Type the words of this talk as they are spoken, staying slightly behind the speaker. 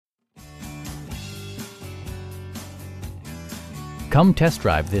Come test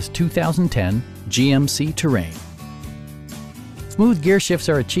drive this 2010 GMC Terrain. Smooth gear shifts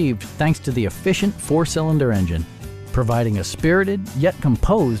are achieved thanks to the efficient 4-cylinder engine, providing a spirited yet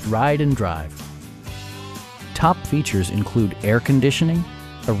composed ride and drive. Top features include air conditioning,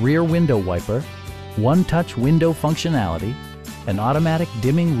 a rear window wiper, one-touch window functionality, an automatic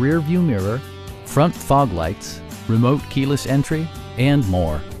dimming rear view mirror, front fog lights, remote keyless entry, and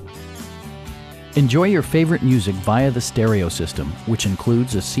more. Enjoy your favorite music via the stereo system, which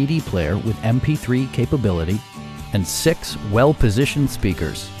includes a CD player with MP3 capability and 6 well-positioned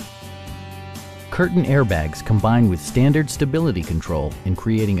speakers. Curtain airbags combine with standard stability control in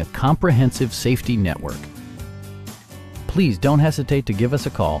creating a comprehensive safety network. Please don't hesitate to give us a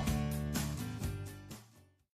call.